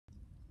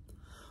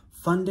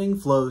Funding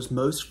flows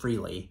most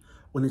freely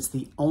when it's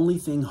the only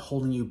thing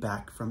holding you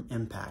back from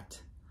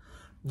impact.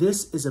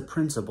 This is a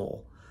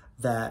principle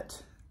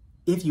that,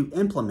 if you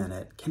implement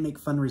it, can make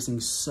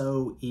fundraising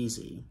so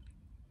easy.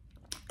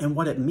 And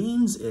what it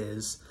means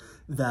is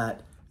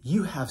that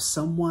you have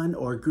someone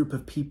or a group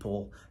of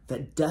people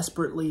that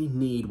desperately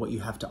need what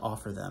you have to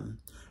offer them.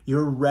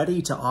 You're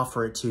ready to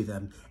offer it to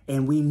them,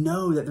 and we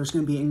know that there's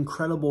going to be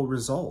incredible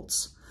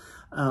results,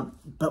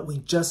 but we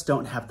just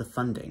don't have the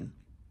funding.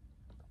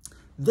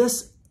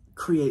 This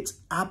creates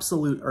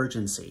absolute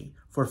urgency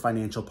for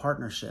financial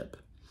partnership.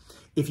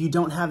 If you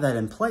don't have that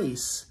in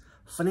place,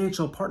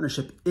 financial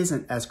partnership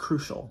isn't as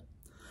crucial.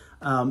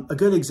 A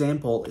good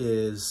example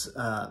is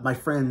my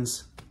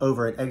friends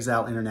over at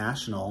Exile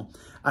International.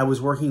 I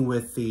was working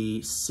with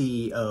the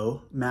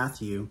CEO,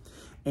 Matthew,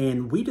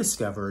 and we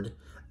discovered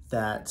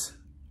that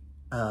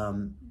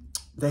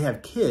they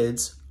have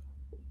kids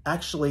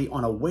actually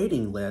on a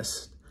waiting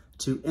list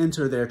to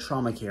enter their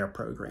trauma care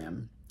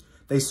program.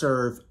 They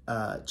serve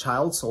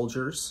child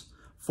soldiers,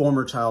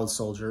 former child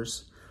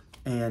soldiers,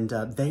 and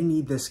they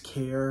need this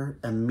care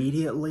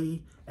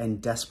immediately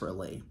and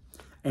desperately.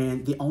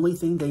 And the only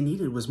thing they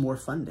needed was more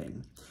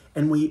funding.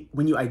 And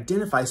when you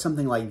identify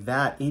something like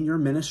that in your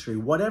ministry,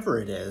 whatever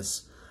it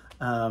is,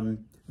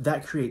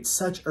 that creates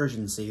such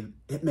urgency.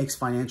 It makes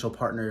financial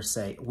partners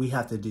say, we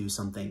have to do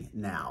something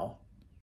now.